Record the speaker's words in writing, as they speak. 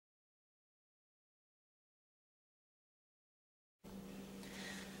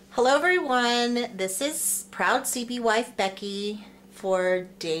Hello everyone, this is Proud CB Wife Becky for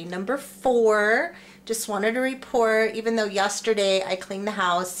day number 4. Just wanted to report, even though yesterday I cleaned the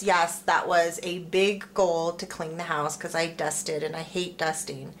house, yes, that was a big goal to clean the house because I dusted and I hate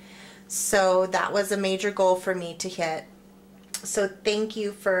dusting. So that was a major goal for me to hit. So thank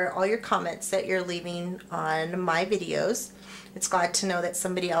you for all your comments that you're leaving on my videos. It's glad to know that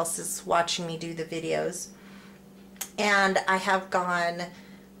somebody else is watching me do the videos. And I have gone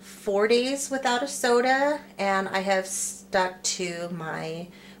 4 days without a soda, and I have stuck to my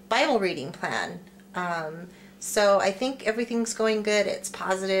Bible reading plan. So I think everything's going good. It's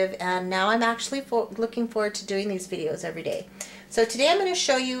positive, and now I'm actually looking forward to doing these videos every day. So today I'm going to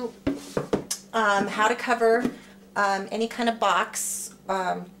show you how to cover any kind of box,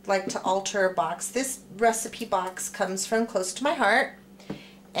 like to alter a box. This recipe box comes from close to my heart,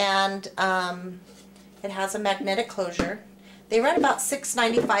 and it has a magnetic closure. They run about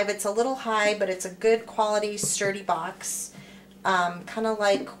 $6.95. It's a little high, but it's a good quality, sturdy box. Kind of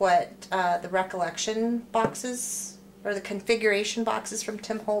like what the Recollection boxes or the configuration boxes from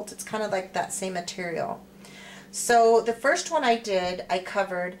Tim Holtz. It's kind of like that same material. So the first one I did, I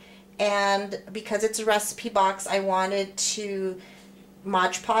covered, and because it's a recipe box, I wanted to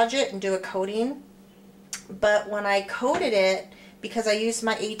Mod Podge it and do a coating. But when I coated it, because I used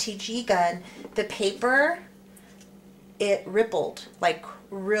my ATG gun, the paper, it rippled like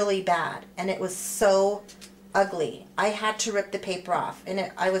really bad, and it was so ugly. I had to rip the paper off,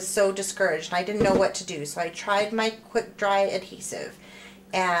 and I was so discouraged, and I didn't know what to do. So I tried my quick dry adhesive,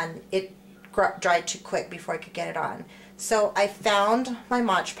 and it dried too quick before I could get it on. So I found my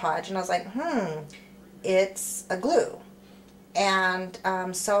Mod Podge, and I was like, it's a glue. And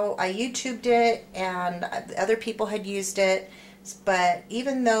so I YouTubed it, and other people had used it, but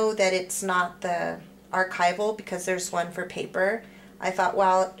even though that it's not the archival, because there's one for paper, I thought,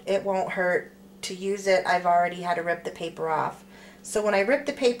 well, it won't hurt to use it. I've already had to rip the paper off. So when I ripped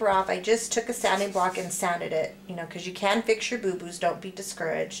the paper off, I just took a sanding block and sanded it, you know, because you can fix your boo-boos, don't be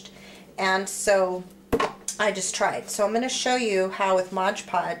discouraged. And so I just tried. So I'm going to show you how with Mod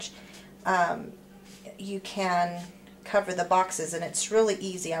Podge you can cover the boxes, and it's really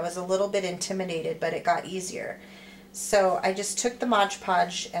easy. I was a little bit intimidated, but it got easier. So I just took the Mod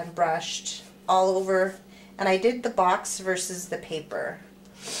Podge and brushed all over, and I did the box versus the paper,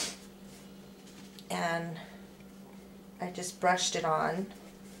 and I just brushed it on,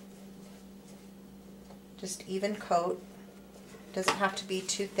 just even coat, doesn't have to be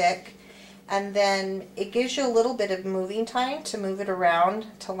too thick, and then it gives you a little bit of moving time to move it around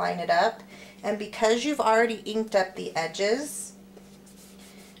to line it up. And because you've already inked up the edges,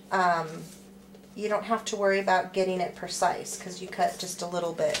 you don't have to worry about getting it precise because you cut just a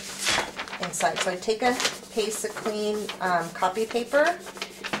little bit inside. So I take a piece of clean copy paper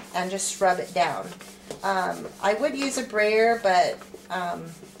and just rub it down. I would use a brayer, but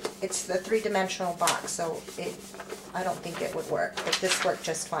it's the 3-dimensional box, so I don't think it would work, but this worked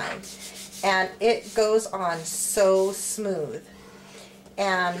just fine. And it goes on so smooth.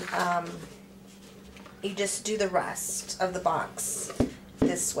 And you just do the rest of the box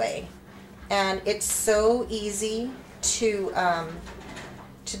this way. And it's so easy to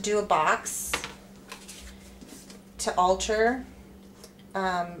do a box, to alter.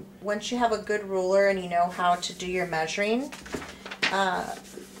 Once you have a good ruler and you know how to do your measuring,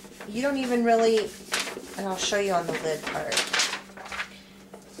 you don't even really, and I'll show you on the lid part.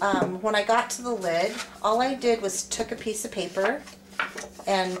 When I got to the lid, all I did was took a piece of paper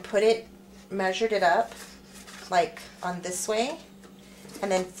and measured it up like on this way,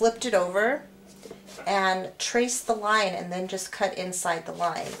 and then flipped it over and traced the line, and then just cut inside the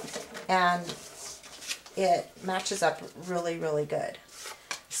line, and it matches up really, really good.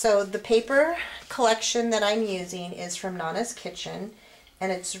 So the paper collection that I'm using is from Nana's Kitchen,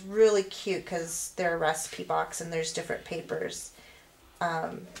 and it's really cute because they're a recipe box and there's different papers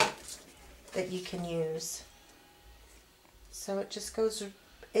that you can use. So it just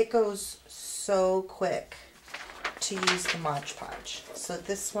goes so quick to use the Mod Podge. So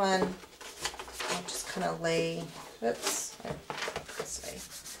this one, I'll just kind of lay, oops, this way.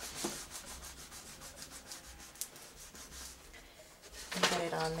 And get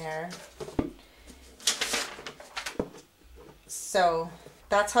it on there. So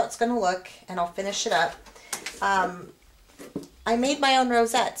that's how it's going to look, and I'll finish it up. I made my own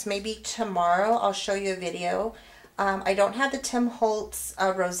rosettes. Maybe tomorrow I'll show you a video. I don't have the Tim Holtz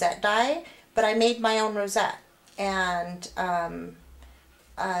rosette die, but I made my own rosette. And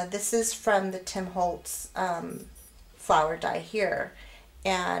this is from the Tim Holtz flower die here.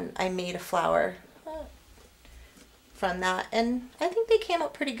 And I made a flower from that, and I think they came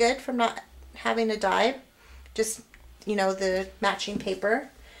out pretty good from not having to dye, just, you know, the matching paper.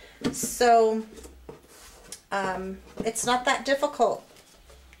 So it's not that difficult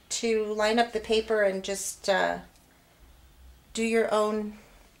to line up the paper and just do your own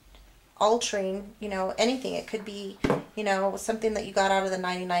altering, you know, anything. It could be, you know, something that you got out of the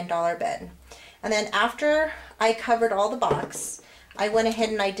 $99 bin. And then after I covered all the box, I went ahead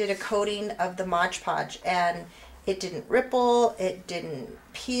and I did a coating of the Mod Podge, and it didn't ripple, it didn't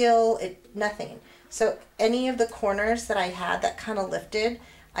peel, nothing. So any of the corners that I had that kind of lifted,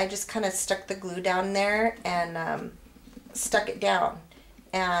 I just kind of stuck the glue down there and stuck it down.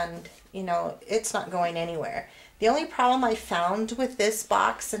 And, you know, it's not going anywhere. The only problem I found with this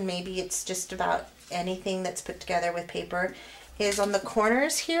box, and maybe it's just about anything that's put together with paper, is on the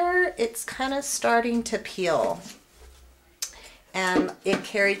corners here, it's kind of starting to peel. And it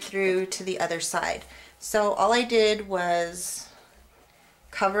carried through to the other side. So all I did was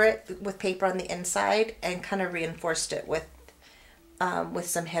cover it with paper on the inside and kind of reinforced it with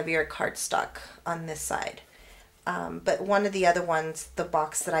some heavier cardstock on this side. But one of the other ones, the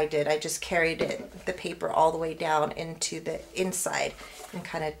box that I did, I just carried the paper all the way down into the inside and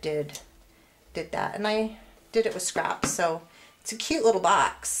kind of did that. And I did it with scraps, so it's a cute little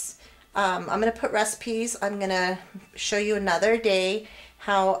box. I'm going to put recipes. I'm going to show you another day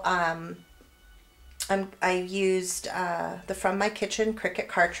how I used the From My Kitchen Cricut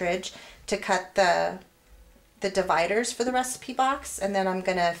cartridge to cut the dividers for the recipe box, and then I'm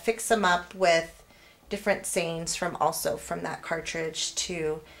going to fix them up with different sayings from that cartridge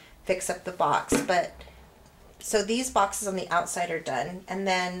to fix up the box. But so these boxes on the outside are done, and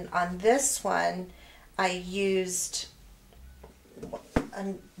then on this one I used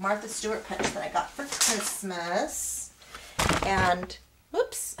a Martha Stewart punch that I got for Christmas, and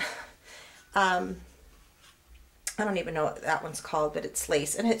whoops, I don't even know what that one's called, but it's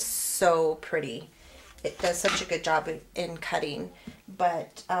lace, and it's so pretty. It does such a good job in cutting.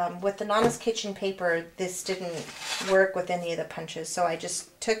 But with the Nana's Kitchen paper, this didn't work with any of the punches, so I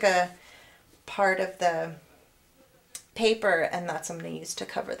just took a part of the paper, and that's what I'm going to use to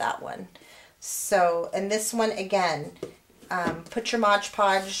cover that one. So, and this one again, put your Mod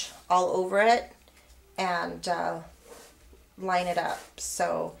Podge all over it and line it up.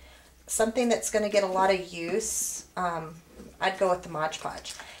 So something that's going to get a lot of use, I'd go with the Mod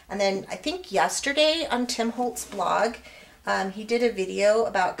Podge. And then I think yesterday on Tim Holt's blog, he did a video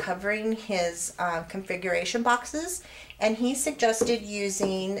about covering his configuration boxes, and he suggested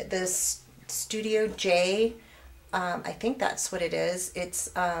using this Studio J, I think that's what it is. It's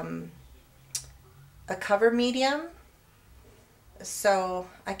a cover medium. So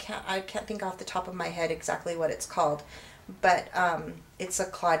I can't think off the top of my head exactly what it's called, but it's a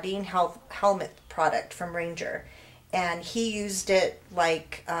Claudine helmet product from Ranger, and he used it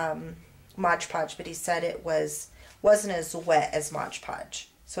like Mod Podge, but he said it wasn't as wet as Mod Podge,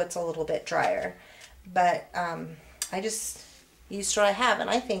 so it's a little bit drier. But I just used what I have, and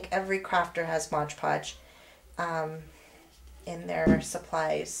I think every crafter has Mod Podge in their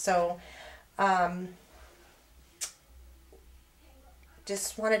supplies. So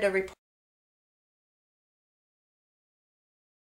just wanted to report